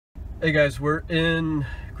Hey guys, we're in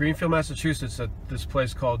Greenfield, Massachusetts at this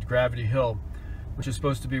place called Gravity Hill, which is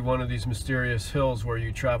supposed to be one of these mysterious hills where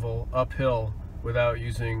you travel uphill without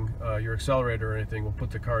using your accelerator or anything. We'll put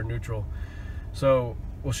the car in neutral. So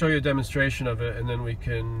we'll show you a demonstration of it and then we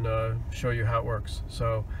can show you how it works.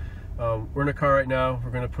 So we're in a car right now. We're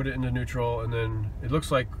going to put it into neutral and then it looks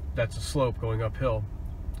like that's a slope going uphill.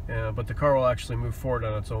 But the car will actually move forward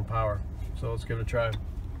on its own power. So let's give it a try.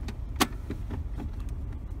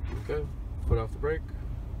 Okay, foot off the brake.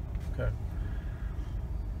 Okay.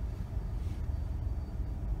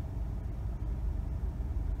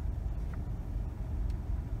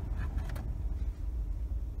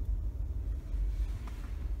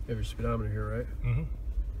 You have your speedometer here, right? Mm-hmm.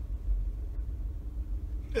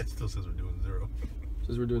 It still says we're doing 0.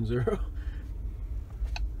 Says we're doing 0?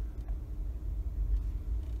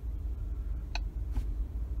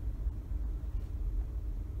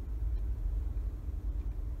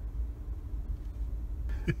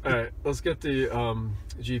 Alright, let's get the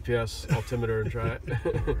GPS altimeter and try it.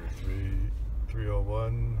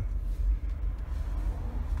 301.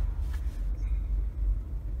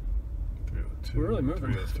 302. We're really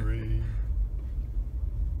moving. 303.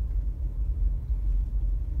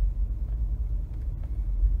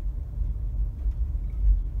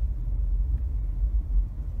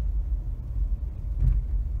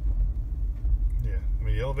 Yeah, I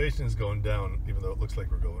mean the elevation is going down even though it looks like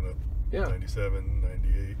we're going up. Yeah. 97,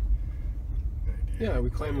 98, 98. Yeah, we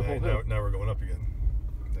climbed the whole hill. Now we're going up again.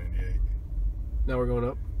 98. Now we're going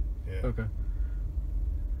up? Yeah. Okay.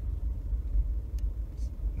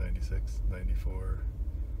 96, 94,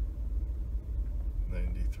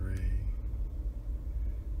 93,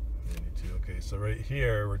 92. Okay, so right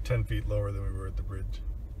here we're 10 feet lower than we were at the bridge.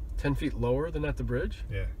 10 feet lower than at the bridge?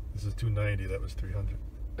 Yeah, this is 290, that was 300.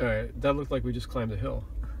 Alright, that looked like we just climbed a hill.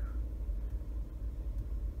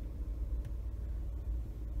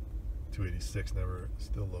 286, now we're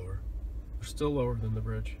still lower. We're still lower than the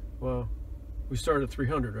bridge. Wow. We started at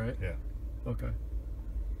 300, right? Yeah. Okay.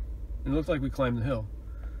 It looked like we climbed the hill.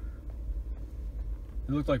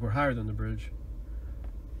 It looked like we're higher than the bridge.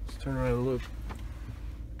 Let's turn around and look.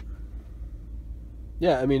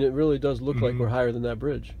 Yeah, I mean, it really does look like we're higher than that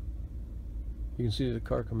bridge. You can see the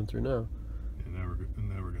car coming through now. Yeah, now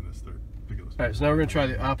we're going to start picking up. Alright, so now we're going to try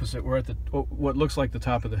the opposite. We're at the what looks like the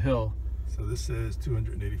top of the hill. So this says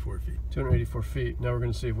 284 feet. 284 feet. Now we're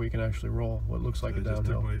going to see if we can actually roll what looks like a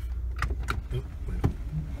downhill.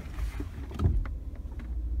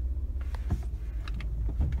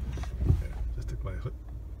 Just took my foot.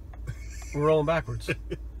 We're rolling backwards. It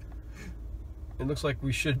looks like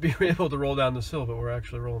we should be able to roll down this hill, but we're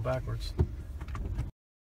actually rolling backwards.